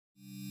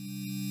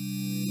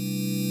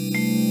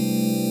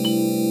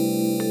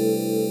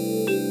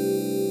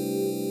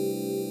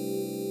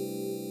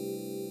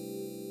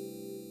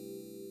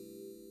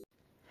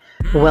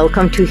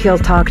Welcome to Heal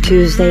Talk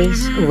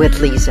Tuesdays with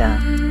Liza,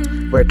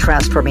 where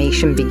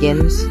transformation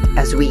begins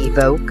as we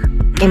evoke,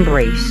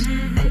 embrace,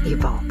 and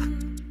evolve.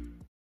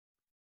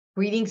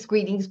 Greetings,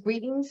 greetings,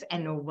 greetings,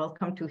 and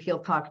welcome to Heal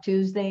Talk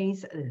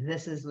Tuesdays.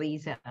 This is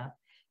Liza.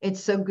 It's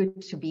so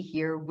good to be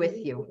here with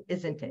you,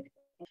 isn't it?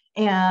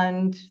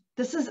 And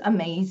this is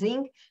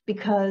amazing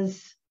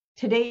because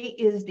today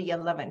is the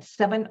 11th,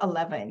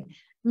 7/11.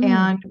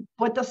 And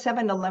what does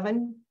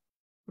 7/11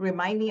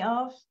 remind me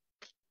of?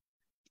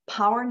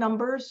 Power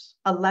numbers,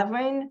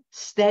 11,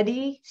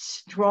 steady,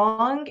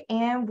 strong,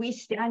 and we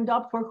stand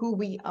up for who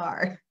we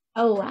are.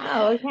 Oh,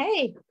 wow.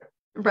 Okay.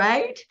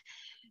 Right?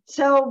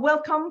 So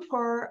welcome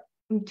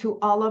to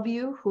all of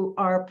you who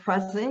are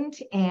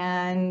present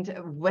and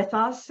with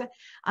us.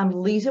 I'm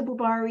Liza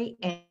Boubari,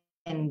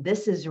 and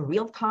this is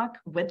Real Talk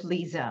with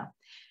Liza.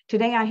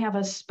 Today I have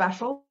a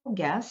special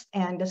guest,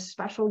 and a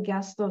special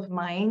guest of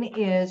mine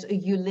is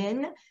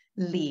Yulin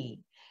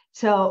Lee.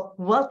 So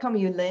welcome,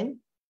 Yulin.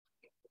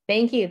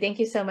 Thank you. Thank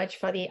you so much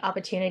for the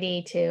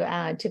opportunity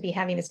to be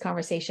having this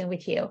conversation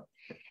with you.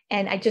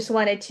 And I just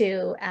wanted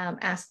to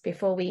ask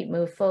before we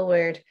move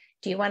forward,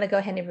 do you want to go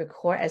ahead and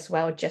record as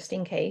well, just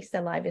in case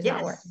the live is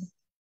not working?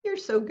 You're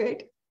so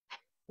good.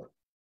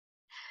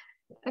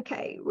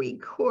 Okay,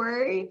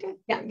 record.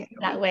 Yeah,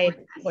 that way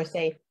we're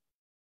safe.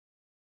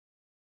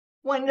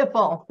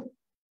 Wonderful.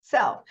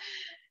 So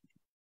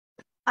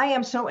I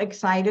am so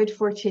excited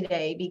for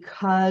today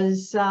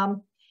because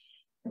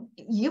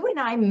you and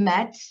I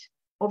met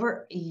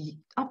over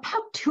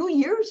about 2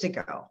 years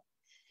ago.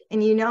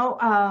 And you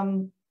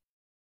know,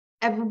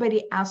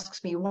 everybody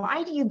asks me,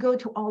 why do you go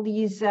to all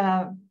these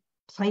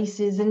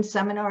places and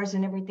seminars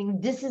and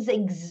everything? This is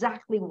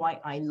exactly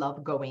why I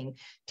love going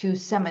to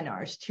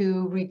seminars,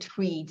 to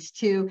retreats,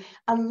 to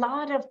a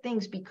lot of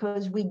things,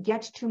 because we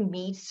get to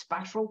meet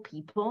special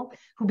people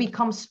who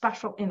become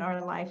special in our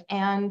life.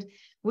 And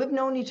we've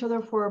known each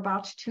other for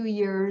about 2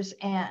 years,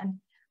 and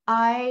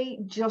I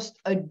just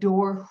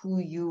adore who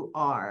you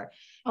are.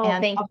 Oh,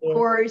 and thank of you.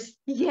 course,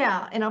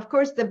 yeah. And of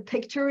course, the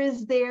picture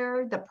is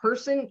there. The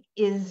person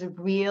is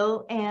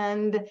real.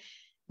 And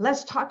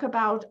let's talk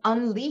about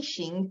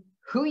unleashing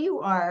who you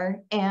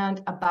are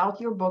and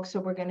about your book. So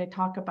we're going to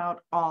talk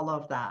about all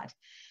of that.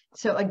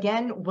 So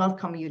again,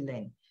 welcome,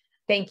 Yulin.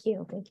 Thank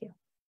you. Thank you.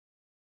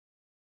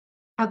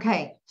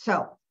 Okay.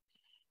 So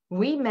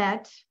we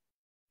met,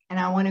 and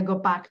I want to go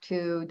back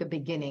to the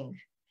beginning.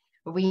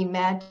 We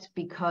met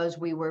because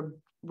we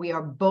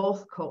are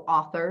both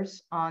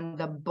co-authors on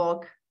the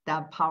book,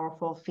 The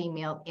Powerful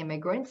Female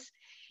Immigrants.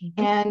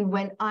 Mm-hmm. And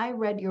when I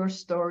read your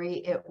story,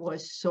 it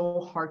was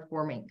so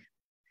heartwarming.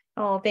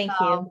 Oh, thank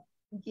you.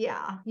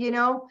 Yeah, you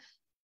know,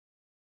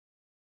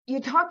 you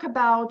talk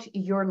about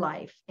your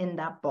life in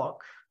that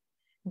book,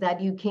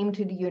 that you came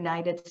to the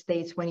United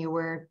States when you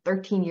were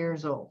 13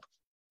 years old,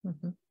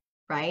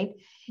 right?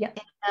 Yeah.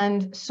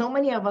 And so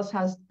many of us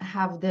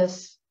have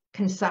this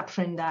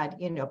conception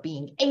that, you know,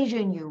 being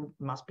Asian, you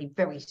must be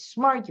very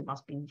smart, you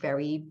must be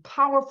very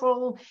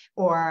powerful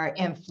or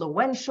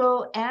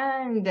influential,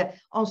 and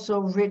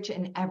also rich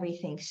and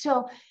everything.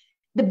 So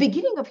the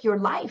beginning of your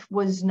life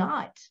was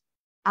not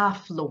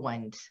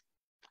affluent.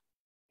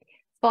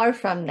 Far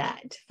from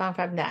that. Far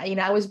from that. You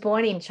know, I was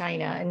born in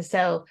China. And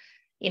so,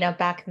 you know,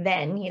 back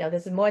then, you know,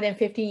 this is more than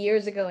 50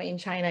 years ago in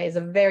China, is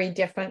a very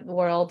different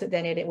world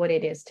than what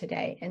it is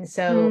today. And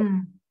so,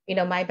 you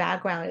know, my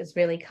background is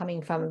really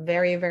coming from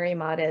very, very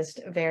modest,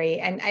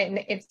 and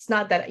it's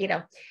not that, you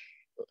know,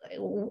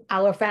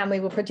 our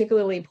family were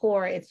particularly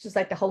poor. It's just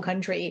like the whole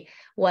country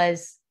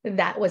was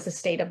the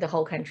state of the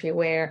whole country,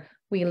 where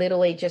we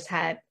literally just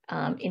had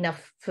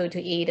enough food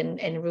to eat and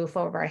a roof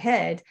over our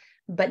head,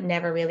 but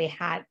never really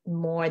had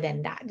more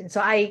than that. And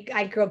so I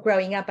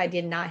growing up, I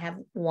did not have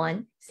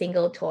one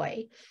single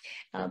toy,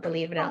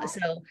 believe it or not.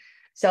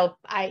 So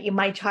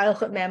my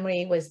childhood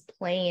memory was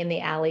playing in the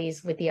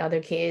alleys with the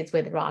other kids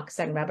with rocks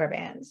and rubber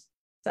bands.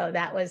 So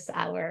that was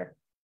our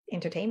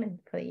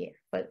entertainment for the year,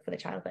 for the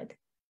childhood.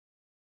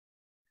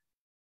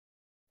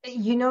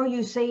 You know,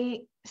 you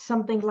say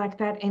something like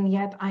that, and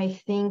yet I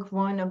think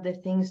one of the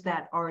things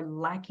that are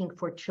lacking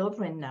for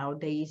children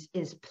nowadays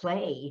is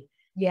play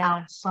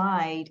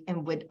outside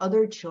and with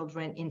other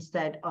children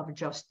instead of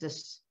just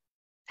this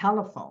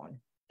telephone.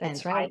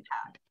 That's right.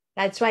 iPad.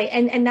 That's right.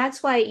 And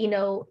that's why, you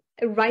know,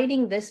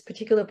 writing this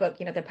particular book,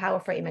 you know, The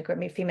Powerful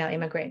Female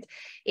Immigrant,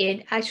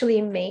 it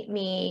actually made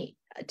me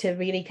to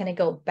really kind of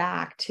go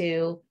back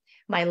to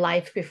my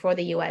life before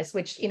the US,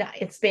 which, you know,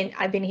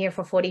 I've been here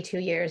for 42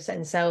 years.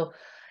 And so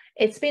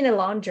it's been a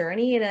long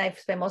journey, and I've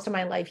spent most of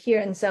my life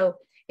here. And so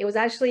it was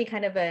actually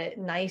kind of a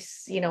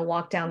nice, you know,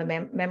 walk down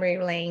the memory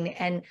lane.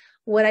 And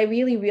what I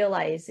really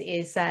realized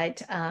is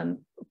that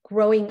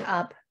growing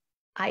up,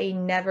 I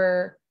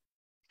never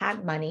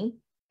had money,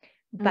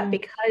 but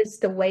because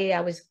the way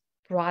I was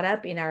brought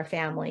up in our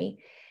family,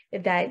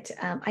 that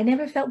I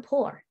never felt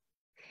poor.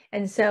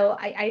 And so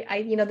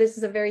I, you know, this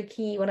is a very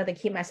key, one of the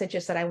key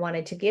messages that I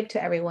wanted to give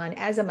to everyone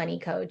as a money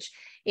coach,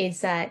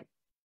 is that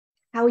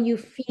how you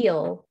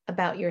feel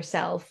about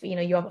yourself, you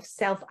know, your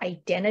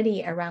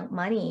self-identity around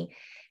money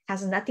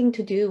has nothing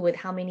to do with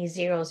how many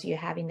zeros you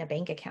have in the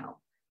bank account.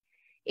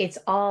 It's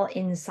all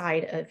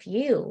inside of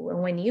you.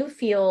 And when you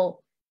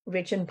feel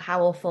rich and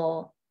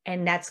powerful,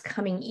 and that's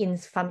coming in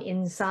from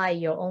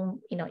inside your own,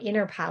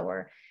 inner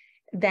power,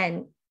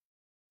 then,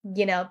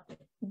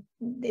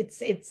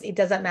 it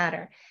doesn't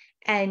matter.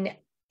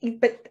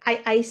 But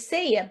I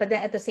say it, but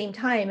then at the same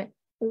time,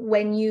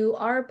 when you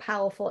are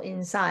powerful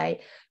inside,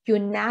 you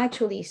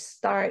naturally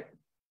start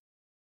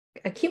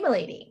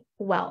accumulating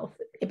wealth.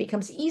 It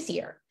becomes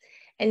easier.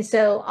 And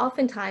so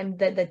oftentimes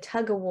the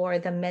tug of war,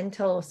 the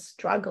mental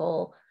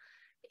struggle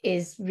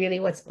is really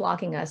what's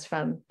blocking us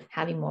from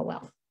having more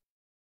wealth.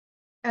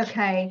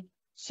 Okay.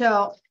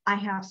 So I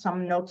have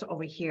some notes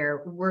over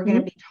here. We're going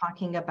to be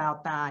talking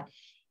about that.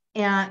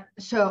 And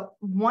so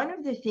one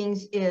of the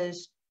things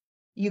is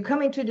you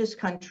come into this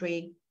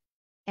country,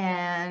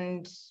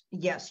 and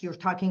yes,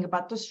 you're talking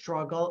about the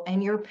struggle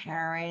and your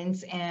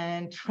parents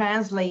and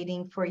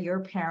translating for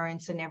your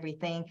parents and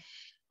everything.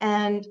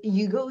 And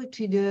you go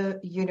to the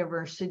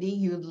university,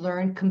 you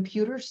learn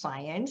computer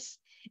science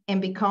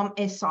and become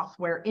a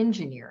software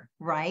engineer,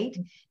 right?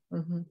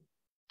 Mm-hmm.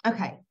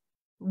 Okay.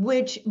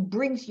 Which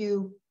brings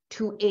you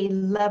to a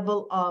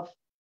level of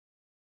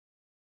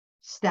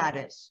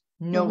status,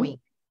 knowing,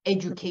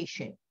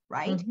 education,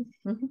 right?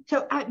 Mm-hmm.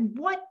 So at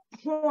what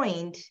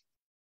point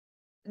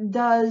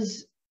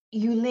does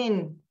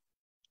Yulin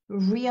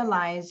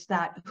realize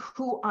that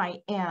who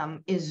I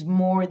am is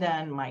more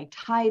than my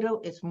title,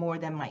 it's more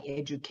than my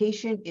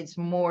education, it's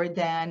more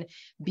than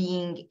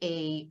being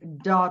a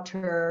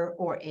daughter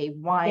or a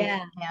wife?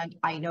 Yeah. And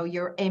I know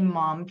you're a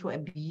mom to a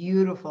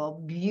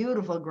beautiful,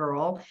 beautiful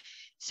girl.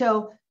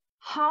 So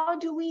how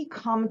do we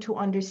come to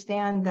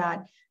understand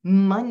that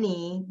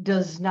money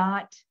does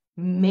not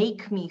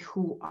make me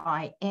who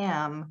I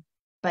am,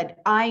 but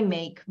I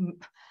make?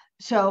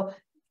 So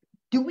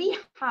do we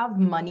have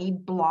money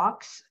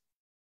blocks?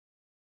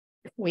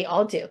 We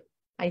all do.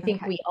 I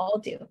think we all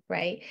do,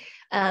 right?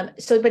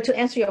 But to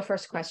answer your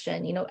first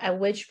question, at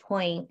which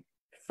point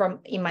from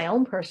in my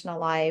own personal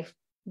life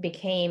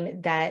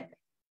became that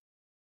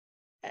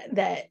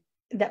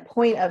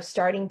point of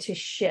starting to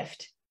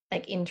shift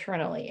like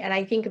internally. And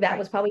I think that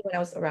was probably when I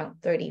was around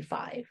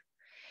 35.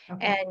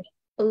 Okay. And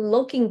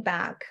looking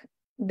back,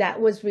 that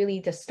was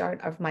really the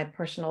start of my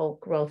personal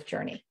growth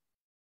journey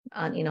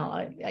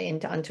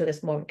onto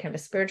this more kind of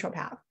a spiritual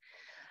path.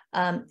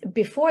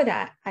 Before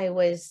that, I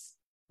was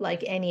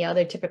like any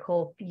other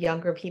typical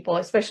younger people,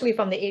 especially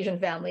from the Asian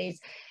families.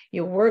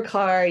 You work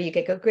hard, you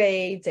get good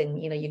grades,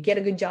 and you get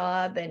a good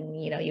job, and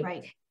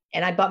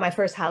and I bought my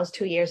first house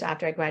 2 years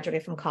after I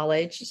graduated from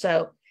college.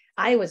 So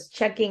I was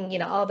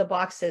checking, all the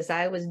boxes.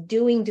 I was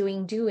doing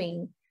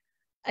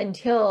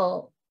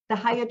until the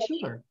high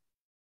achiever.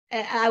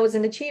 I was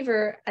an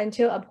achiever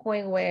until a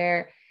point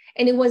where,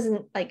 and it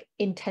wasn't like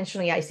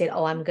intentionally I said,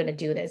 oh, I'm going to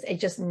do this. It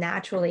just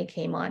naturally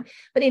came on.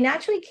 But it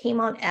naturally came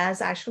on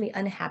as actually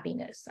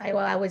unhappiness.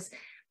 I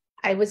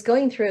was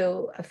going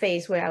through a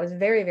phase where I was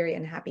very, very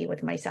unhappy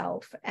with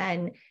myself.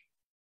 And,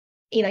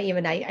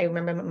 even I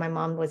remember my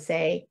mom would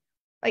say,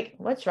 like,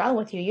 what's wrong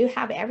with you? You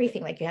have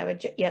everything. Like you have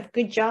a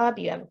good job,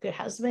 you have a good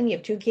husband, you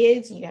have 2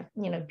 kids, you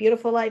have,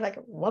 beautiful life. Like,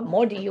 what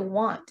more do you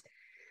want?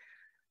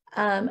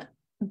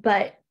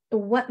 But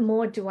what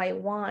more do I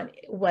want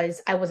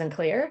I wasn't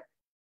clear.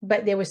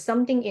 But there was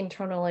something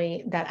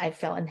internally that I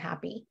felt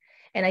unhappy.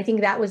 And I think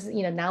that was,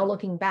 now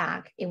looking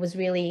back, it was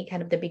really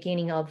kind of the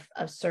beginning of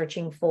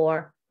searching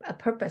for a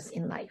purpose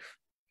in life.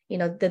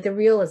 The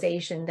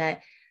realization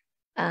that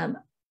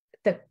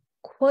the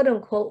quote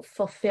unquote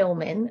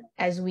fulfillment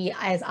as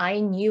I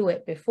knew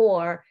it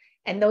before,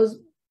 and those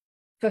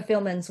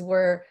fulfillments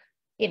were,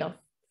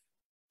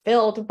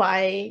 filled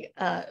by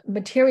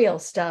material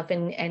stuff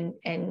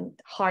and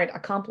hard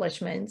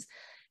accomplishments,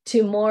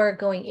 to more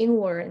going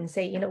inward and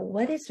say,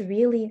 what is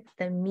really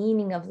the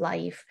meaning of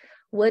life?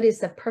 What is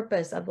the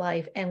purpose of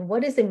life? And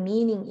what is the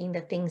meaning in the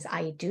things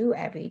I do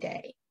every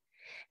day?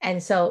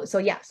 And so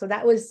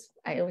that was,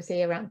 I would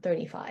say, around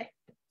 35.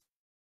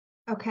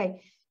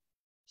 Okay.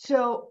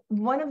 So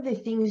one of the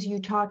things you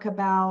talk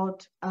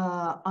about,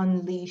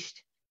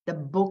 Unleashed, the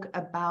book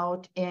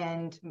about,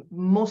 and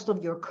most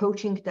of your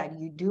coaching that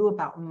you do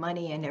about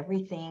money and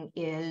everything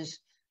is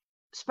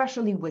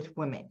especially with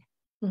women.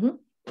 Mm-hmm.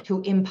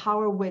 To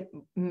empower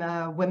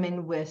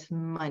women with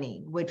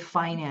money, with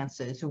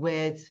finances,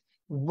 with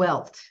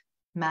wealth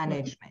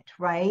management,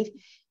 right?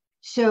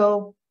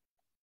 So,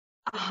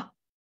 I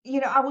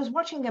was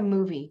watching a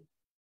movie.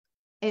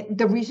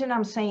 The reason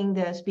I'm saying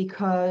this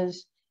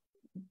because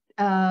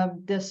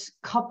this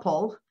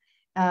couple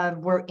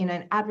were in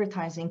an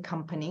advertising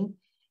company,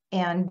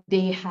 and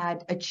they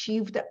had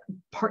achieved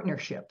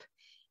partnership.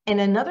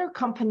 And another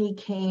company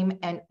came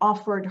and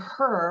offered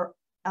her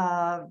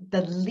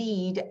the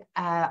lead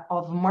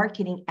of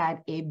marketing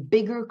at a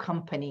bigger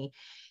company.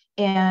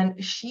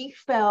 And she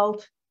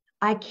felt,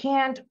 I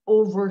can't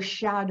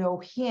overshadow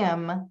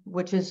him,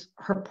 which is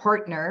her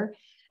partner,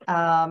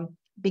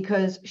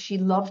 because she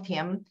loved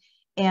him,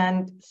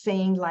 and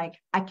saying like,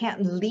 I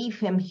can't leave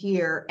him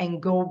here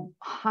and go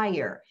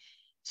higher.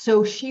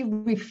 So she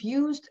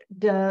refused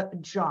the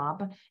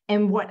job.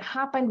 And what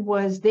happened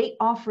was they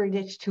offered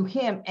it to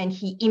him and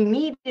he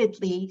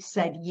immediately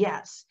said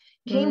yes.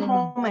 Came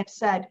home and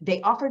said,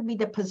 they offered me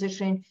the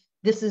position.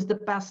 This is the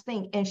best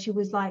thing. And she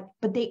was like,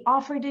 but they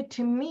offered it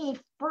to me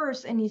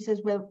first. And he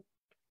says, well,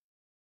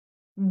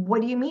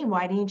 what do you mean?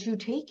 Why didn't you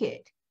take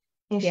it?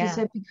 And she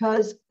said,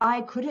 because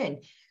I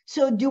couldn't.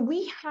 So do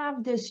we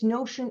have this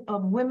notion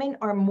of women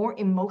are more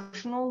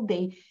emotional?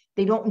 They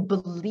don't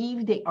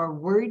believe they are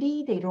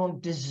worthy, they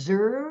don't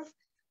deserve,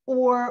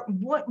 or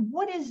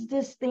what is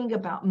this thing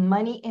about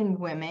money and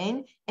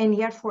women? And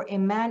yet for a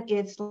man,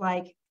 it's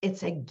like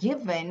it's a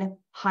given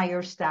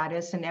higher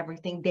status and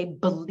everything. They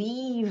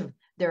believe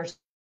their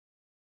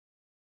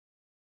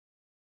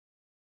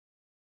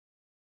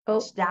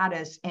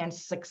status and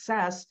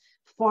success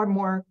far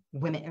more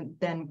women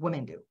than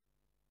women do.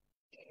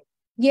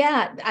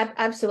 Yeah,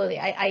 absolutely.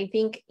 I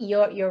think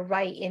you're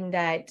right in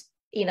that,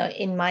 you know,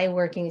 in my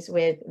workings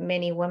with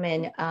many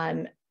women,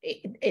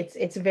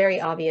 it's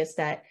very obvious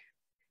that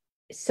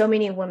so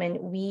many women,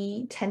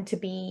 we tend to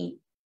be,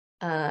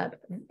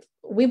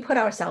 we put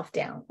ourselves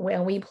down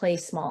when we play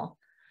small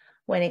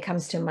when it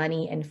comes to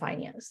money and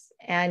finance.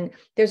 And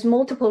there's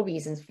multiple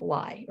reasons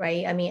why,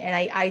 right? I mean, and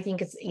I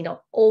think it's, you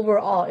know,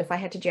 overall, if I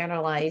had to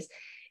generalize,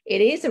 it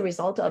is a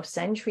result of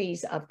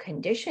centuries of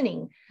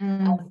conditioning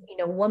of, you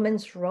know,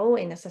 women's role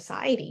in a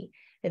society,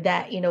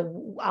 that, you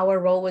know, our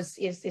role is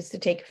to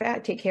take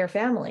care of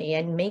family,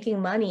 and making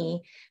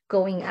money,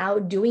 going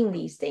out, doing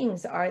these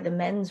things are the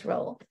men's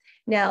role.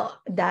 Now,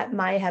 that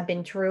might have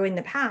been true in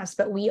the past,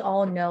 but we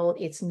all know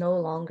it's no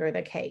longer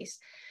the case.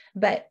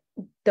 But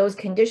those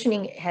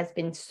conditioning has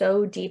been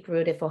so deep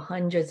rooted for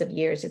hundreds of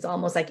years. It's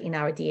almost like in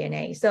our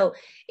DNA. So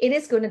it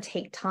is going to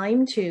take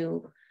time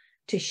to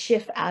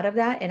shift out of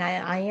that. And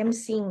I am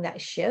seeing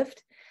that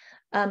shift.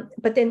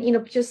 But then, you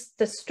know, just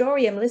the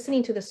story, I'm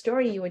listening to the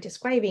story you were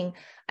describing.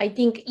 I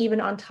think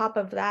even on top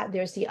of that,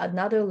 there's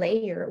another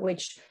layer,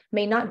 which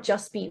may not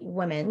just be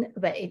women,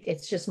 but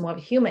it's just more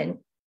human.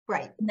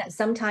 Right. That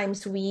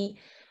sometimes we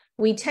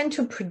tend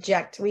to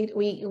project,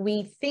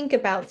 we think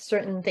about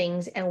certain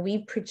things and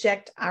we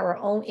project our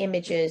own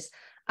images,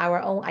 our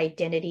own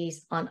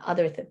identities on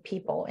other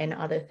people and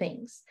other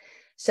things.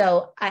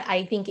 So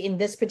I think in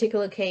this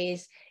particular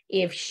case,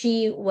 if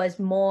she was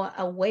more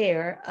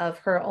aware of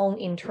her own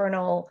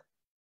internal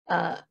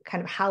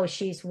kind of how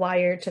she's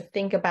wired to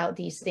think about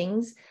these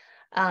things,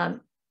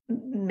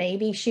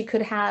 maybe she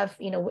could have,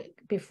 you know,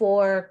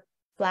 before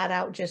flat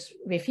out just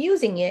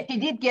refusing it, he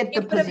did get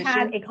the position. Could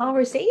have had a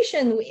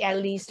conversation at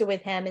least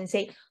with him and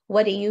say,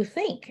 what do you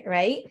think,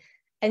 right?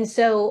 And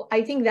so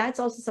I think that's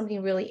also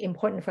something really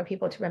important for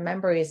people to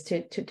remember, is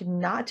to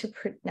not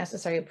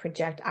necessarily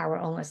project our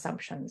own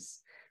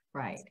assumptions.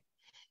 Right.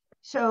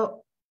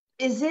 So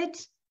is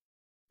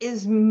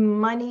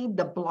money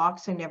the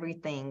blocks and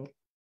everything?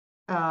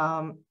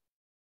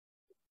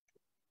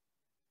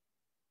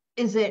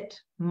 Is it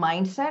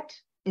mindset?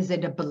 Is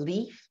it a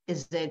belief?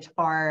 Is it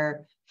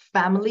our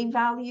family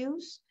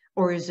values?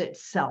 Or is it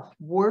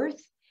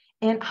self-worth?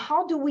 And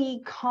how do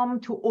we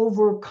come to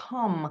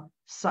overcome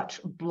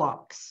such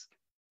blocks?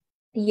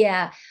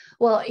 Yeah,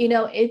 well, you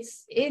know,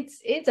 it's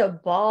a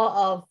ball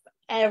of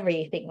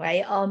everything,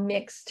 right? All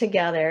mixed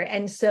together.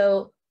 And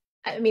so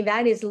I mean,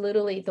 that is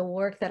literally the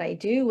work that I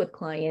do with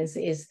clients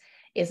is,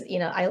 you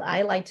know,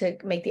 I like to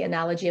make the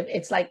analogy of,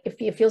 it's like,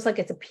 it feels like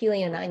it's a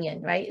peeling an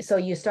onion, right? So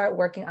you start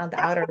working on the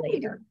outer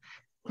layer.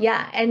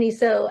 Yeah. And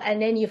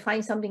then you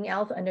find something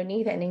else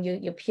underneath, and then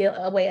you peel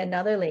away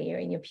another layer,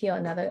 and you peel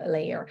another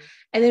layer.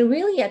 And then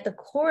really at the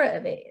core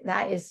of it,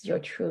 that is your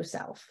true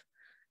self.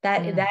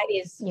 That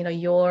is, you know,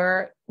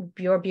 your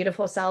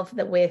beautiful self,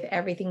 that with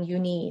everything you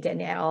need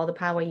and all the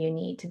power you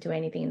need to do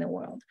anything in the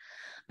world.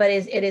 But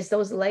it is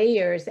those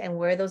layers, and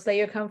where those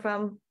layers come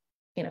from,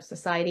 you know,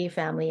 society,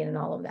 family, and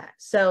all of that.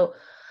 So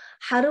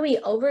how do we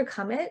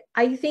overcome it?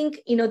 I think,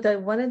 you know,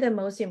 one of the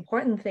most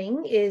important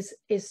thing is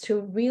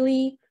to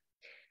really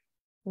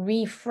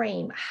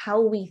reframe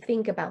how we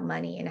think about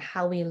money and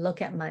how we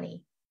look at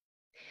money.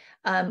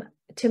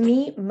 To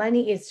me,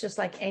 money is just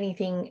like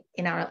anything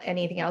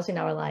else in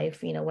our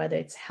life, you know, whether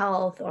it's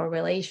health or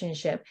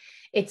relationship,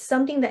 it's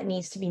something that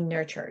needs to be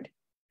nurtured.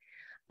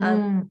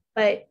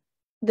 But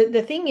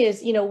the thing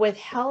is, you know, with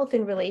health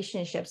and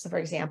relationships, for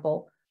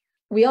example,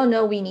 we all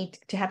know we need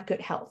to have good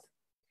health.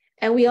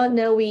 And we all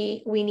know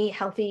we need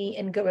healthy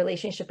and good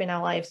relationship in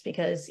our lives,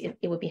 because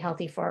it would be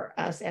healthy for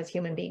us as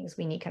human beings.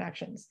 We need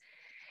connections.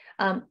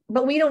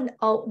 But we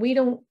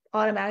don't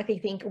automatically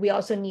think we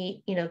also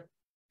need, you know,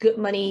 good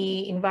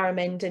money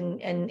environment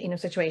and you know,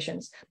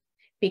 situations,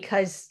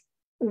 because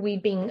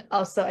we've been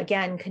also,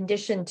 again,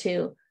 conditioned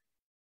to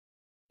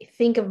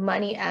think of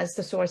money as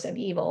the source of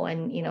evil.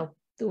 And, you know,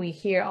 we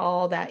hear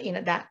all that, you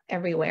know, that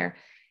everywhere.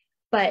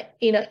 But,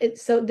 you know,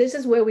 so this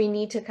is where we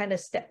need to kind of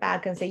step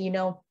back and say, you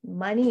know,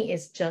 money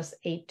is just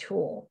a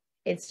tool.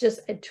 It's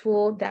just a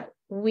tool that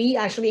we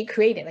actually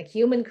created. Like,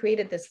 human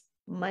created this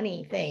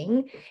money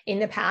thing. In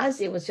the past,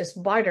 it was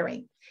just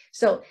bartering.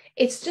 So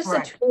it's just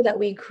a tool that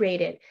we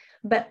created.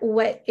 But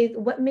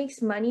what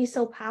makes money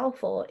so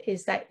powerful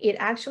is that it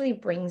actually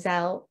brings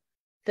out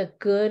the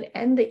good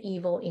and the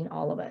evil in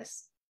all of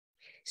us.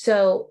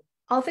 So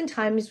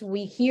oftentimes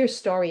we hear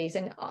stories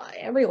and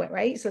everywhere,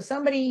 right? So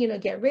somebody,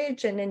 get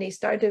rich and then they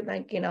start to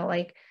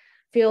like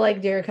feel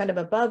like they're kind of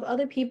above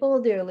other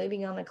people. They're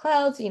living on the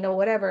clouds,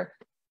 whatever.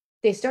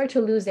 They start to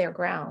lose their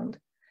ground,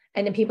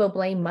 and then people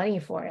blame money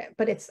for it.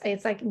 But it's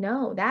like,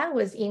 no, that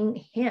was in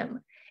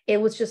him. It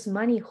was just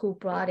money who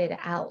brought it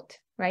out,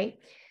 right?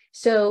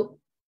 So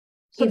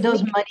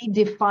does money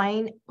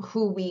define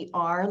who we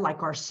are,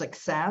 like our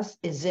success?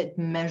 Is it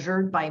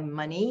measured by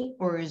money,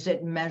 or is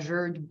it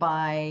measured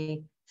by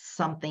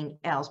something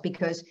else?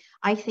 Because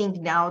I think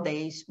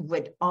nowadays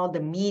with all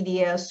the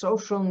media,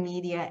 social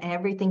media,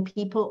 everything,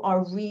 people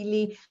are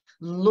really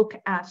look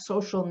at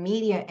social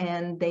media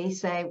and they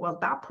say, well,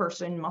 that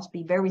person must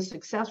be very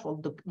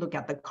successful. Look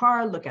at the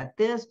car, look at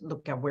this,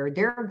 look at where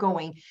they're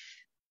going.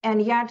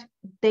 And yet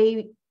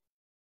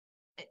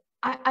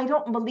I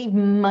don't believe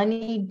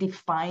money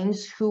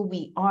defines who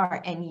we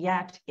are, and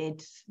yet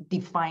it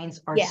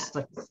defines our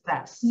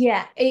success.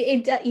 Yeah,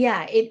 and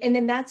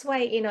then that's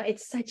why,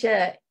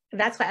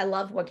 that's why I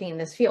love working in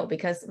this field,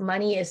 because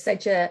money is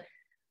such a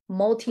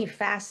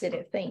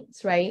multifaceted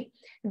things, right?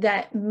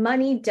 That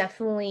money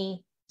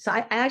definitely, so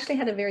I actually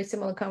had a very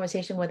similar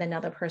conversation with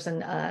another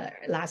person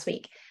last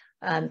week.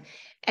 And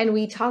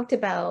we talked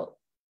about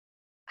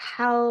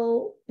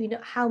how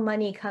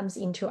money comes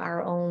into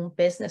our own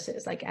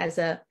businesses, like as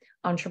a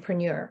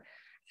entrepreneur,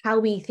 how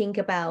we think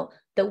about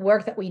the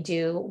work that we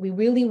do. We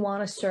really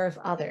want to serve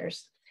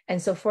others.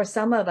 And so for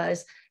some of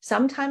us,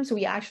 sometimes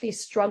we actually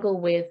struggle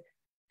with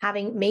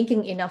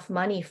making enough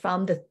money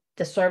from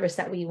the service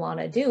that we want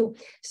to do.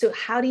 So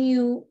how do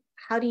you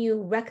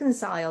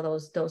reconcile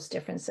those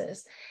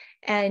differences?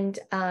 And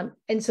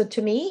so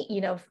to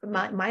me,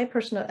 my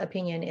personal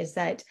opinion is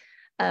that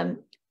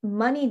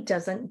money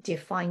doesn't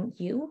define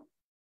you,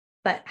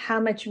 but how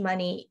much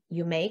money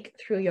you make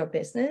through your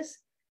business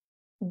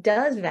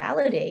does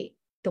validate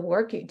the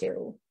work you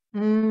do.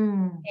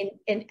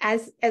 And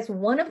as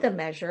one of the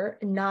measure,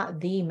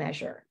 not the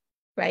measure,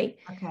 right?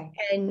 Okay.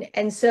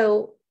 And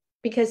so,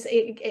 because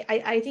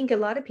I think a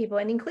lot of people,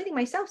 and including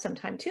myself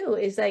sometimes too,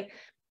 is like,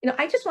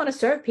 I just want to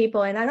serve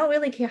people and I don't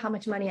really care how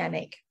much money I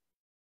make,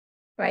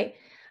 right?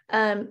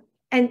 And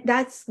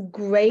that's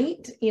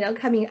great,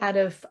 coming out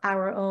of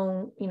our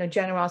own,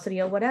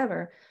 generosity or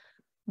whatever.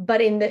 But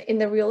in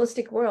the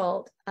realistic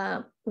world,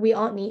 we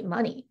all need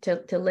money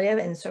to live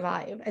and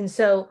survive. And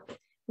so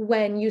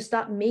when you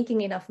stop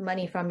making enough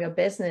money from your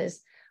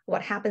business,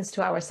 what happens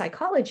to our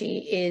psychology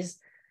is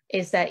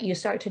that you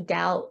start to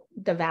doubt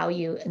the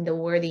value and the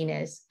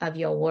worthiness of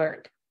your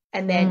work.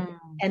 And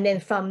then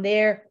from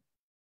there,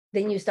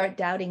 then you start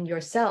doubting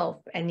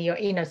yourself and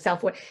your,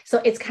 self-worth.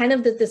 So it's kind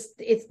of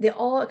they're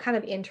all kind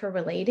of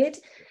interrelated.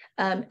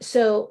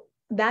 So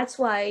that's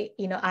why,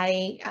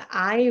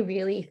 I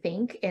really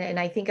think, and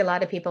I think a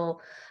lot of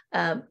people,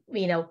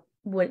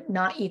 would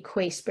not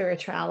equate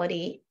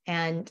spirituality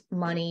and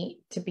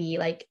money to be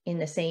like in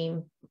the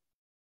same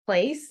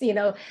place.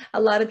 A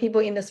lot of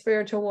people in the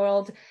spiritual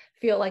world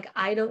feel like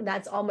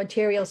that's all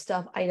material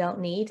stuff I don't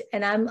need.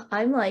 And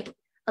I'm like,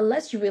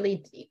 unless you're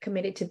really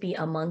committed to be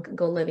a monk,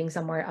 go living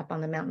somewhere up on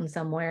the mountain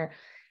somewhere,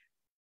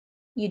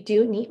 you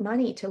do need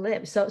money to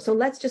live. So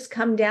let's just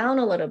come down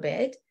a little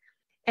bit.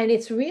 And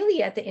it's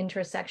really at the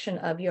intersection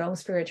of your own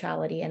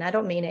spirituality. And I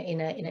don't mean it in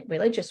a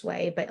religious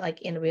way, but like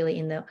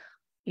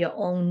your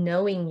own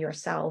knowing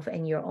yourself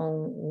and your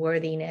own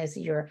worthiness,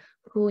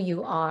 who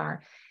you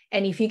are.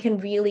 And if you can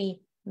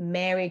really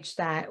marriage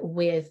that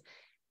with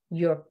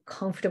your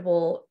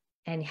comfortable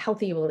and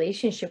healthy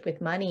relationship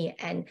with money,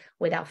 and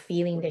without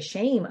feeling the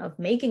shame of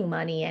making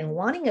money and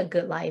wanting a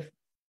good life,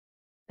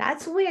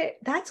 that's where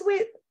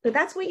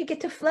you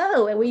get to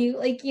flow, and where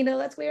you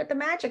that's where the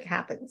magic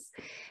happens.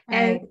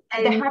 And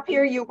the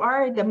happier you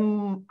are,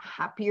 the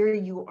happier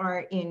you are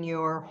in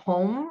your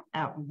home,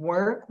 at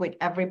work, with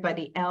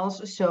everybody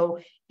else. So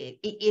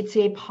it's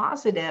a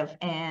positive,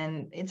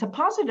 and it's a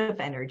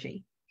positive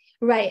energy.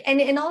 Right.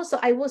 And also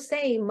I will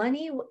say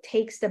money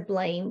takes the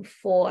blame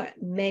for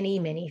many,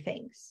 many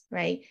things,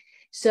 right?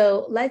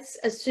 So let's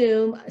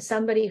assume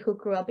somebody who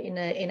grew up in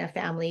a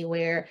family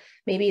where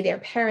maybe their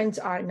parents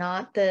were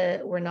not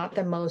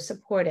the most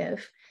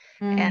supportive.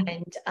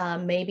 And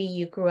maybe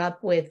you grew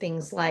up with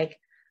things like,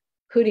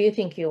 who do you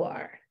think you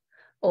are?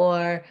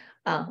 Or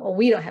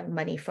we don't have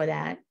money for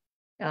that.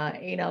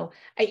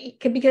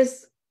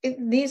 Because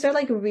these are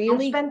like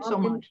really spend so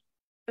much.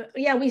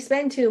 Yeah, we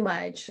spend too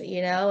much,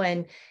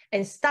 and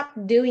stop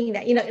doing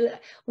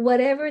that,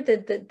 whatever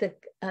the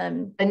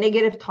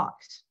negative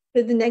talks.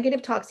 The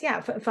negative talks,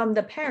 yeah, from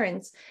the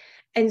parents.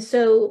 And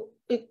so,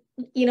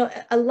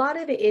 a lot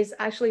of it is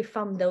actually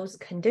from those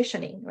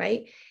conditioning,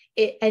 right?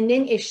 And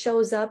then it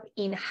shows up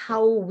in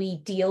how we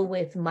deal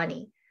with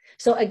money.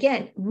 So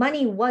again,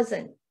 money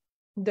wasn't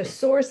the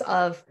source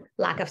of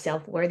lack of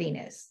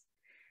self-worthiness.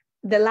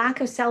 The lack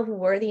of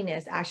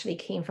self-worthiness actually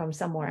came from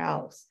somewhere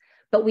else,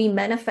 but we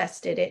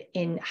manifested it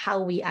in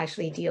how we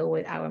actually deal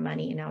with our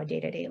money in our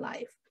day-to-day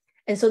life.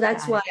 And so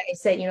that's why I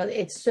said,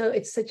 it's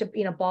such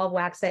a, ball of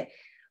wax that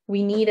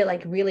we need to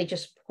like really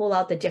just pull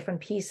out the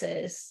different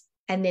pieces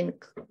and then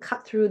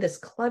cut through this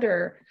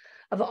clutter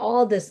of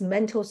all this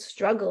mental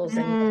struggles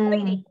and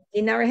fighting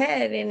in our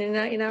head and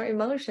in our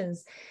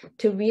emotions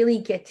to really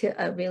get to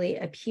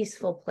a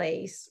peaceful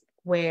place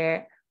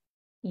where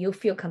you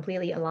feel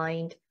completely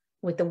aligned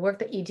with the work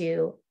that you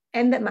do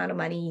and the amount of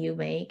money you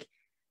make,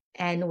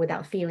 and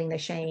without feeling the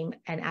shame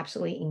and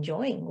absolutely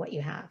enjoying what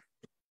you have.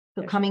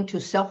 So coming to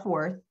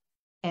self-worth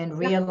and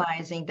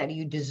realizing that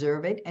you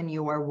deserve it and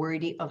you are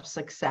worthy of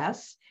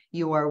success.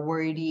 You are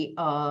worthy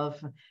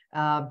of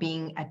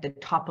being at the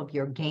top of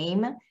your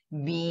game,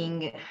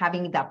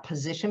 having that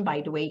position.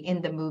 By the way,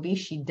 in the movie,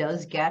 she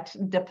does get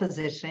the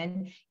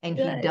position and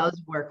he does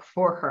work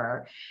for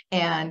her,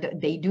 and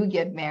they do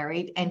get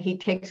married, and he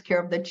takes care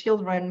of the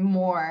children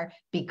more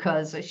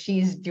because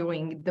she's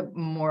doing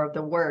more of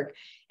the work.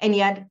 And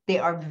yet they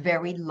are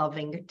very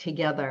loving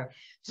together.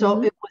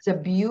 So it was a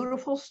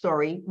beautiful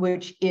story,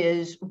 which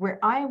is where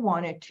I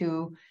wanted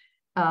to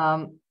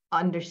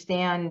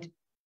understand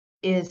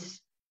is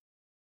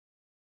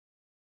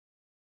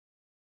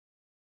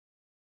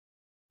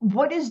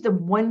what is the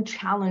one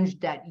challenge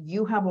that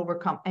you have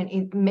overcome? And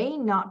it may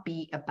not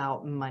be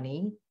about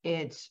money,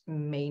 it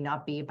may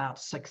not be about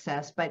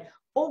success, but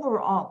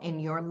overall in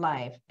your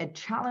life, a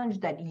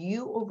challenge that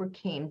you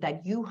overcame,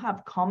 that you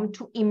have come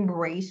to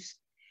embrace,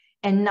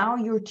 and now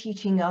you're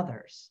teaching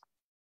others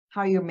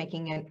how you're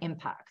making an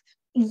impact.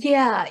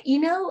 Yeah,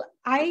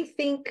 I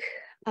think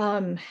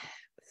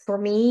for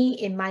me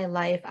in my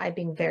life, I've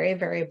been very,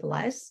 very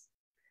blessed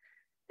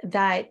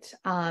that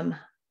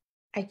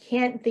I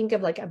can't think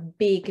of like a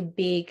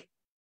big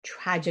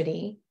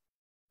tragedy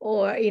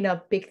or,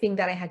 big thing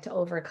that I had to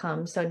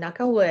overcome. So knock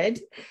on wood.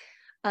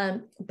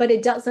 But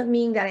it doesn't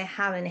mean that I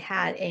haven't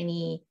had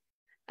any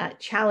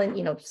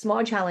challenge,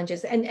 small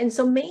challenges. And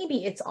so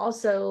maybe it's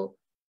also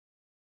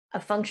a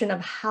function of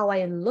how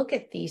I look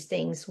at these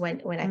things when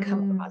I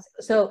come across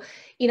it. So,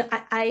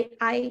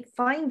 I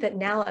find that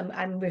now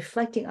I'm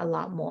reflecting a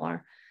lot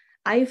more.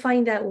 I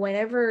find that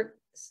whenever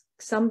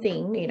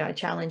something, a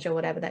challenge or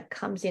whatever that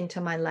comes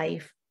into my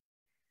life,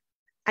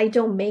 I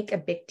don't make a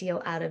big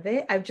deal out of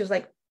it. I'm just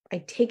like, I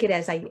take it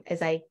as I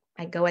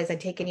go, as I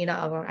take it,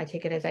 or I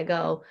take it as I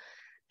go,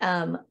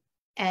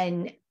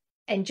 and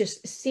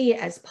just see it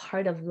as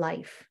part of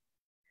life.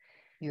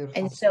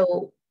 Beautiful. And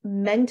so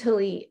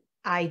mentally,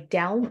 I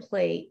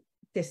downplay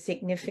the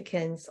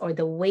significance or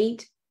the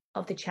weight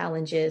of the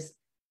challenges,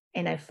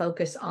 and I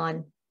focus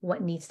on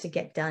what needs to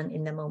get done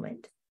in the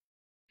moment.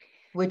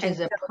 Which is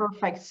a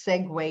perfect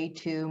segue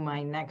to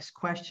my next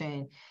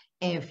question.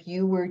 If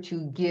you were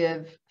to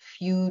give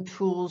few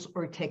tools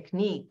or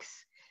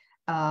techniques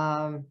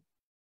to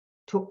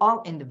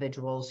all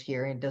individuals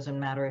here, it doesn't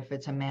matter if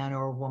it's a man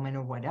or a woman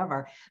or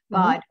whatever,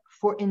 but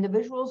for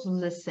individuals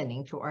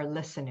listening, to our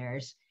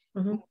listeners,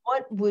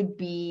 what would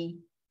be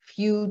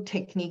few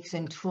techniques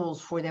and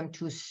tools for them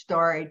to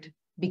start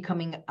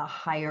becoming a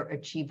higher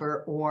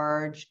achiever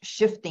or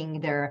shifting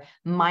their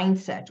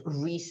mindset,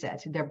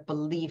 reset their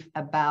belief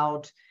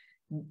about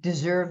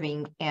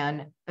deserving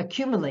and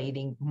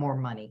accumulating more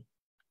money?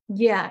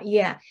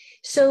 Yeah.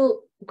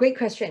 So great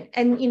question.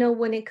 And,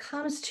 when it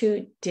comes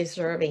to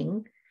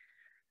deserving,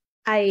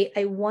 I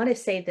want to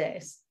say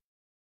this.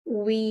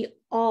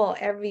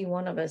 Every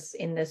one of us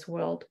in this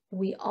world,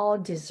 we all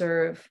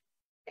deserve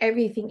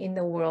everything in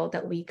the world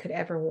that we could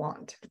ever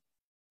want.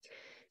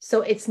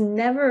 So it's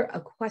never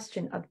a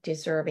question of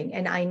deserving.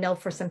 And I know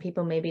for some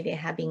people, maybe they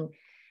have been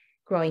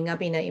growing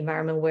up in an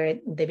environment where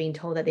they've been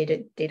told that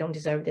they don't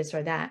deserve this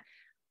or that.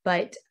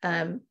 But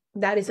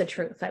that is the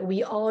truth. That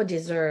we all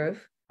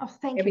deserve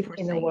everything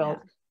in the world.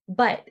 That.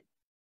 But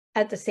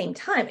at the same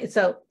time,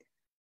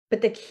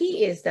 but the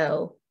key is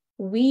though,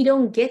 we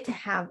don't get to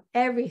have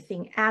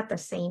everything at the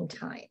same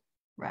time.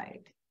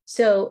 Right.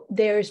 So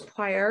there's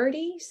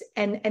priorities,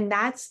 and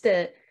that's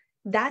the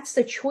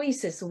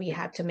choices we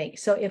have to make.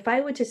 So if I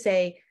were to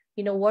say,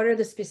 what are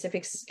the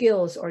specific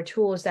skills or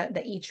tools that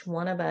each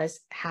one of us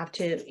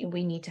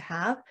we need to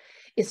have,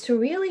 is to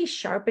really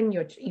sharpen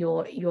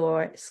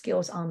your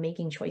skills on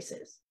making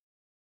choices.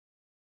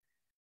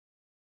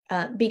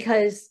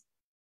 Because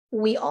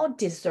we all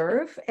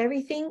deserve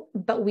everything,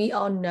 but we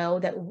all know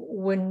that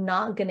we're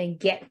not going to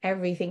get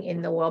everything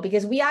in the world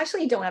because we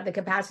actually don't have the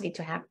capacity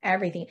to have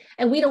everything.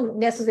 And we don't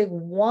necessarily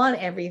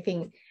want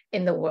everything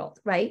in the world,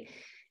 right?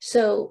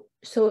 So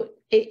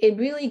it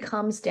really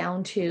comes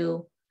down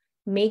to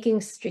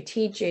making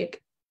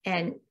strategic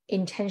and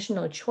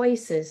intentional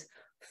choices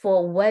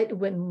for what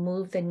would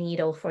move the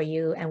needle for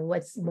you and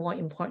what's more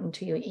important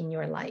to you in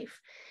your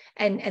life.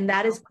 And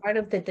that is part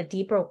of the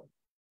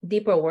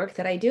deeper work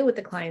that I do with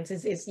the clients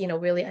is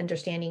really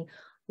understanding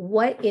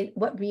what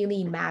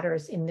really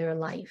matters in their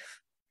life.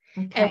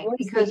 Okay,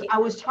 because I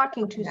was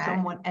talking to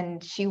someone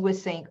and she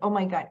was saying, oh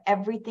my God,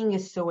 everything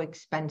is so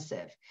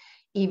expensive.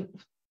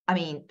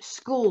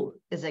 School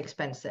is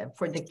expensive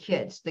for the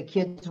kids. The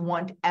kids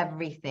want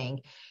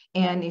everything.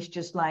 And it's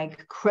just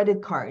like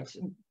credit cards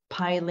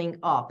piling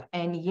up.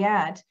 And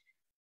yet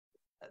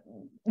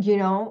you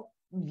know,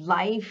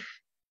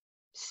 life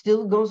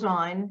still goes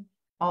on.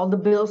 All the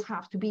bills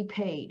have to be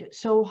paid.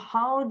 So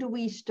how do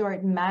we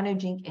start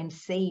managing and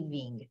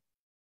saving?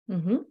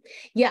 Mm-hmm.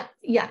 Yeah,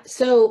 yeah.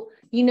 So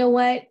you know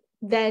what?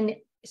 Then,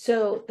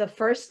 so the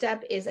first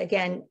step is,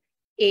 again,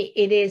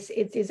 it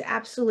is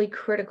absolutely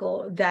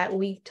critical that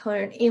we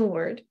turn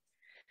inward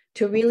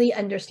to really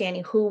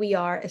understanding who we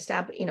are,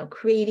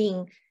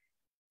 creating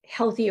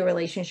healthier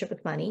relationship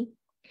with money.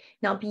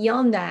 Now,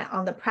 beyond that,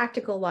 on the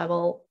practical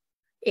level,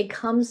 it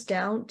comes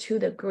down to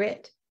the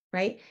grit,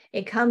 right?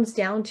 It comes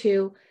down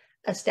to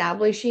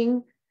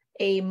establishing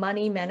a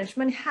money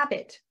management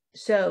habit.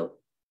 So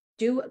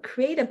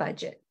create a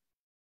budget,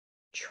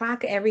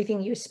 track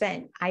everything you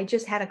spend. I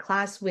just had a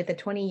class with a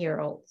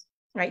 20-year-old,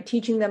 right?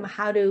 Teaching them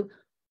how to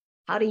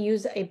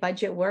use a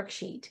budget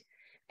worksheet.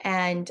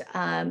 And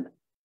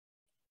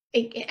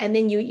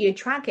then you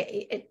track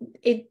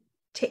it.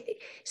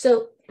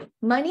 So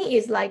money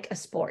is like a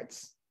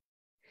sports.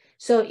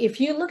 So if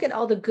you look at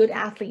all the good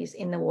athletes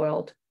in the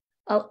world,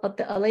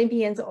 the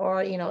Olympians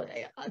or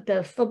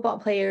the football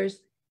players,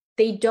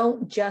 they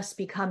don't just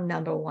become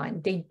number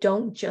one. They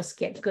don't just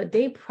get good.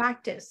 They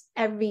practice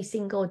every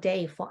single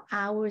day for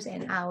hours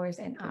and hours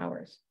and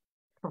hours.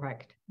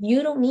 Correct.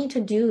 You don't need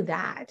to do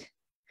that,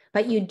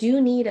 but you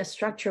do need a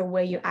structure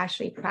where you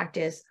actually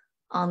practice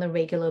on a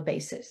regular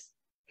basis.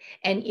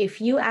 And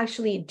if you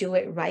actually do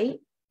it right,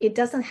 it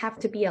doesn't have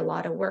to be a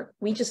lot of work.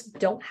 We just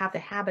don't have the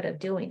habit of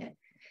doing it.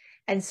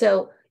 And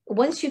so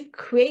once you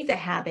create the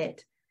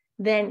habit,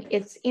 then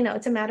it's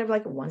a matter of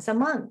like once a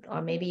month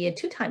or maybe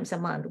 2 times a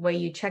month where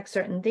you check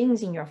certain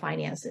things in your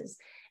finances,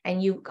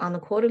 and you, on a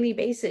quarterly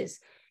basis,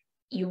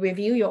 you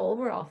review your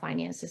overall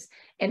finances.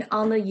 And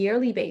on a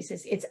yearly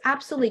basis, it's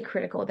absolutely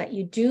critical that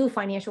you do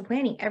financial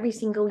planning every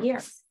single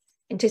year,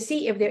 and to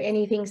see if there are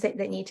any things that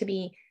need to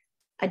be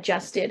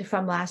adjusted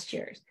from last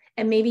year's.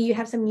 And maybe you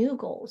have some new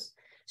goals.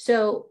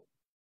 So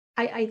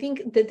I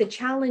think that the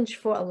challenge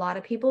for a lot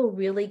of people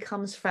really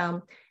comes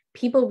from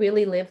people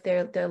really live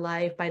their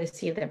life by the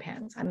seat of their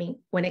pants. I mean,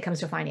 when it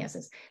comes to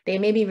finances, they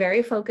may be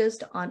very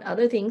focused on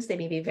other things. They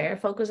may be very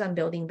focused on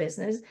building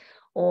business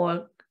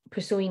or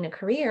pursuing a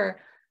career.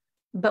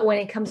 But when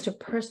it comes to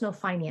personal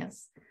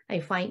finance,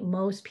 I find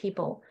most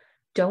people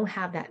don't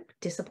have that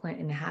discipline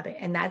and habit.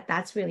 And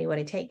that's really what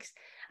it takes.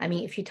 I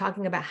mean, if you're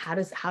talking about how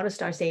to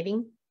start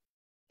saving,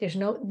 there's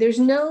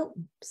no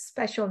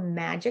special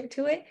magic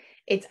to it.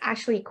 It's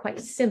actually quite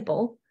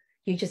simple.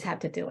 You just have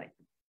to do it.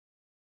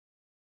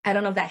 I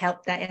don't know if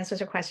that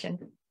answers your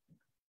question.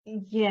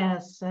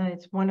 Yes,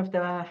 it's one of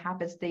the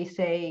habits. They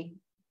say,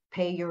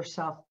 pay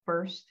yourself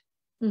first.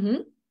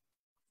 Mm-hmm.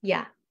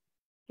 Yeah.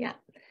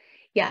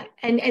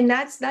 And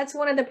that's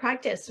one of the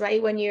practice,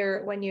 right? When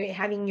you're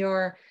having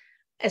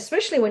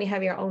especially when you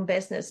have your own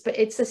business, but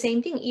it's the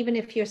same thing, even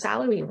if you're a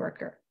salary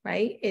worker,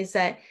 right? Is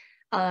that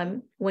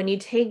when you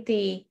take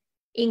the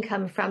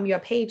income from your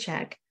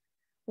paycheck,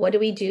 what do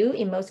we do?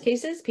 In most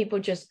cases, people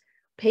just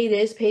pay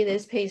this,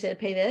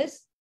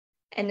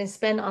 and then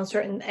spend on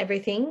certain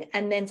everything.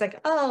 And then it's like,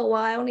 oh,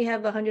 well, I only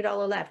have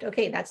 $100 left.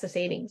 Okay, that's the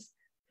savings.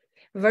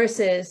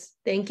 Versus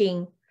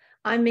thinking,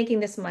 I'm making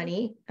this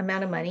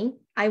amount of money.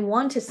 I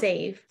want to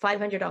save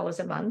 $500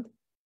 a month.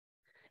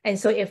 And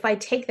so if I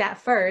take that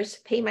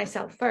first, pay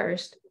myself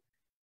first,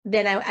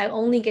 then I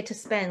only get to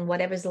spend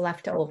whatever's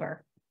left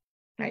over.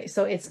 Right.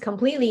 So it's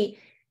completely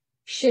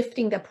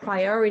shifting the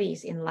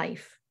priorities in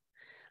life.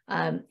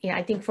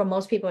 I think for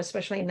most people,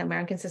 especially in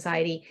American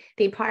society,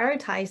 they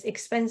prioritize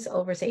expense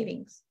over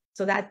savings.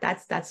 So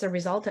that's the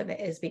result of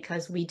it, is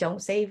because we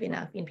don't save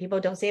enough, and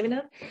people don't save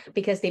enough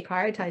because they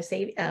prioritize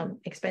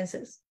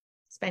expenses,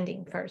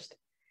 spending first.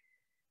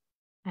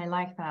 I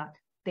like that.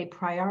 They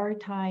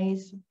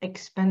prioritize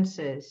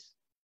expenses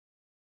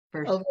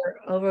first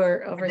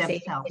over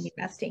saving and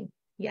investing.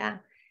 Yeah.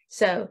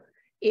 So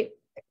it.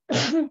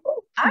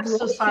 I'm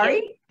so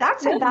sorry.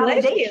 That's a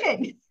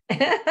validation.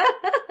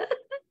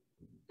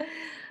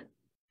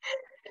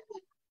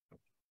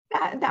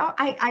 Now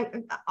I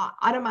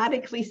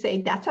automatically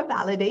say that's a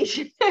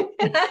validation.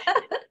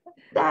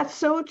 That's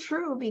so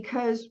true,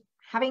 because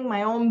having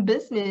my own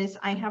business,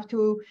 I have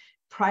to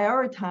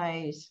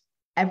prioritize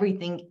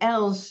everything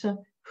else,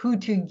 who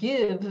to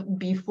give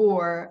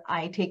before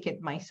I take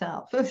it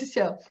myself.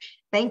 So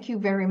thank you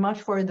very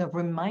much for the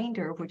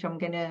reminder, which I'm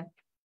going to.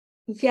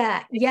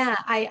 Yeah.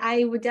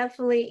 I would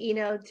definitely,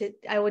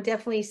 I would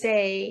definitely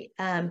say,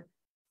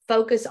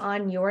 focus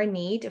on your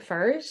need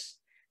first.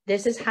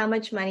 This is how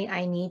much money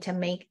I need to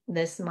make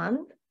this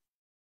month.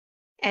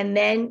 And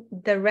then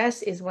the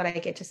rest is what I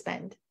get to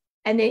spend.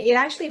 And then it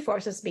actually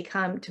forces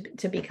us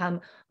to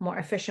become more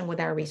efficient with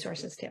our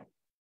resources too.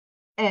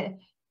 And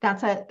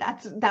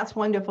that's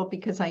wonderful,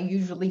 because I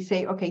usually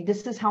say, okay,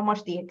 this is how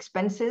much the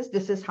expense is,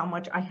 this is how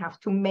much I have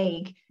to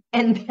make,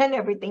 and then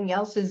everything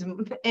else is,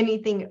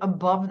 anything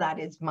above that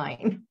is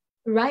mine.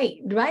 Right.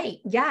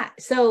 Yeah.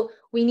 So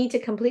we need to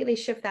completely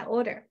shift that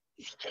order.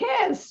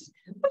 Yes,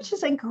 which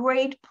is a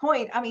great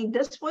point. I mean,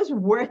 this was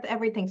worth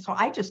everything. So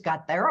I just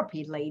got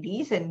therapy,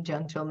 ladies and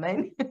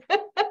gentlemen.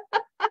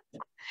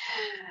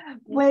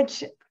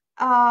 Which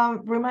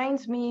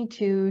reminds me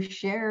to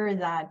share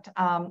that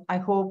I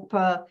hope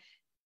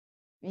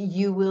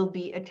you will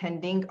be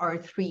attending our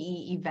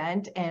 3E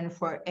event. And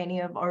for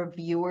any of our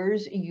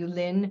viewers,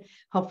 Yulin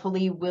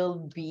hopefully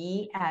will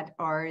be at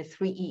our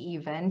 3E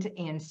event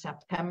in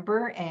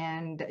September,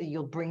 and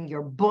you'll bring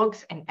your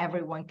books and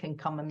everyone can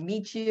come and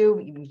meet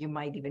you. You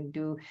might even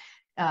do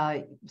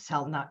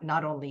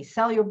not only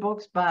sell your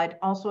books, but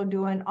also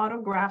do an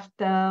autographed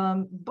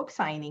book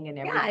signing and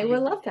everything. Yeah, I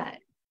would love that.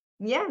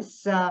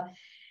 Yes.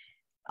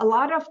 A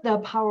lot of the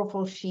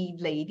Powerful She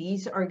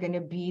ladies are going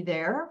to be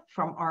there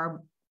from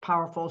our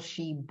Powerful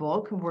She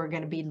book. We're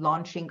going to be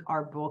launching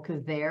our book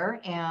there,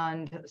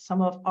 and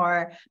some of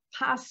our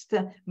past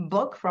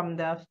book from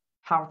the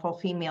Powerful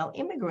Female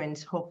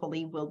Immigrants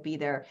hopefully will be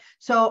there.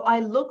 So I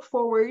look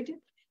forward,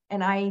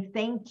 and I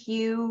thank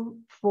you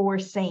for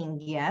saying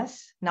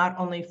yes, not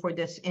only for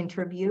this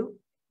interview,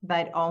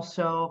 but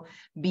also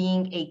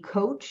being a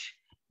coach,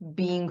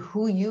 being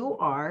who you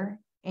are,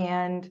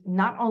 and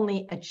not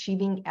only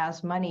achieving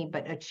as money,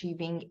 but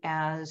achieving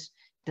as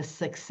the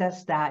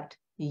success that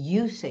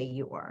you say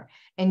you are.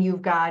 And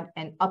you've got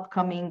an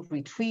upcoming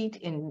retreat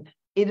in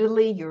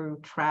Italy. You're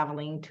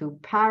traveling to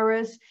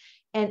Paris.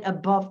 And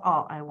above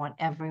all, I want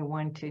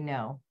everyone to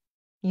know,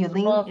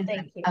 Yulin is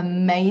an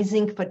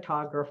amazing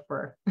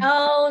photographer.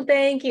 Oh,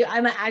 thank you.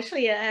 I'm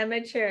actually an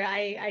amateur.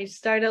 I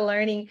started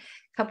learning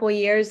a couple of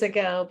years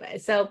ago.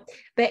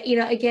 But you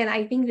know, again,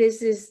 I think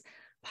this is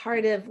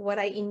part of what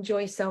I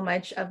enjoy so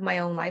much of my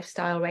own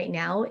lifestyle right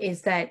now,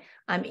 is that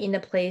I'm in a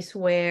place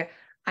where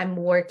I'm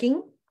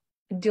working,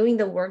 doing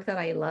the work that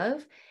I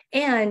love,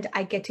 and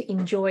I get to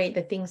enjoy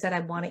the things that I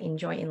want to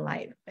enjoy in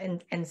life.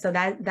 And so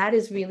that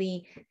is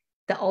really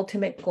the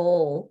ultimate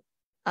goal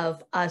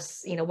of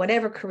us, you know,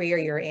 whatever career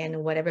you're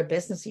in, whatever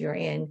business you're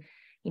in,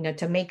 you know,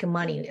 to make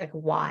money. Like,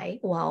 why?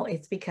 Well,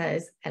 it's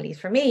because, at least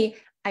for me,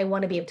 I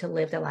want to be able to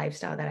live the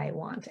lifestyle that I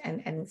want.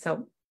 And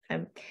so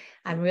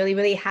I'm really,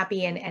 really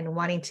happy and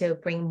wanting to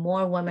bring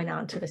more women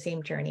onto the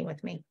same journey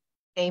with me.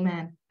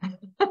 Amen.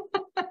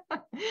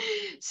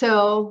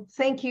 So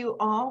thank you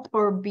all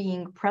for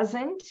being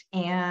present.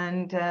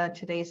 And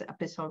today's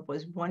episode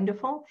was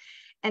wonderful.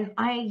 And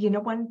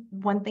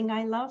one thing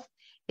I love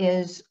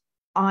is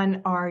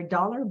on our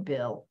dollar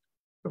bill,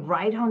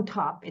 right on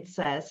top, it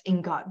says,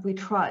 "In God we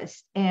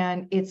trust,"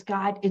 and it's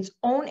got its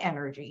own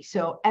energy.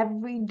 So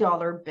every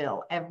dollar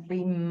bill,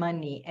 every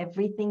money,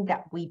 everything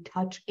that we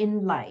touch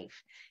in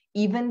life,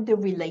 even the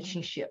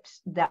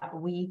relationships that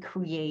we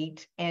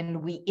create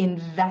and we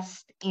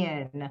invest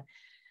in,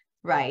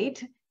 right,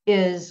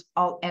 is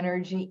all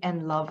energy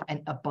and love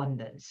and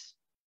abundance.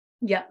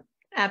 Yeah,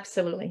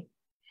 absolutely.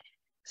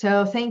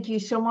 So thank you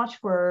so much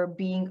for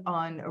being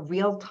on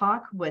Real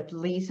Talk with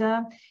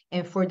Liza.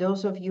 And for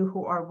those of you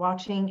who are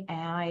watching,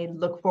 I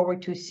look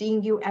forward to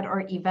seeing you at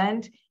our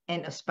event,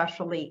 and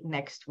especially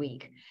next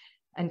week.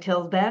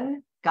 Until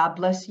then, God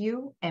bless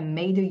you, and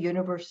may the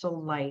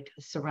universal light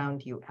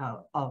surround you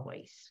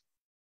always.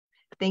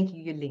 Thank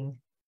you, Yulin.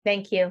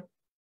 Thank you.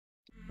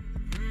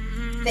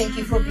 Thank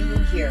you for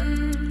being here.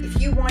 If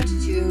you want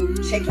to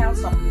check out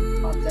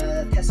some of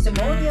the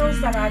testimonials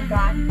that I've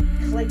got,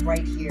 click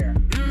right here.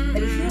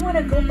 But if you want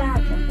to go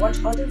back and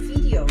watch other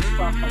videos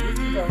from a week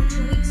ago,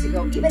 2 weeks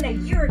ago, even a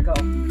year ago,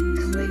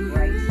 click right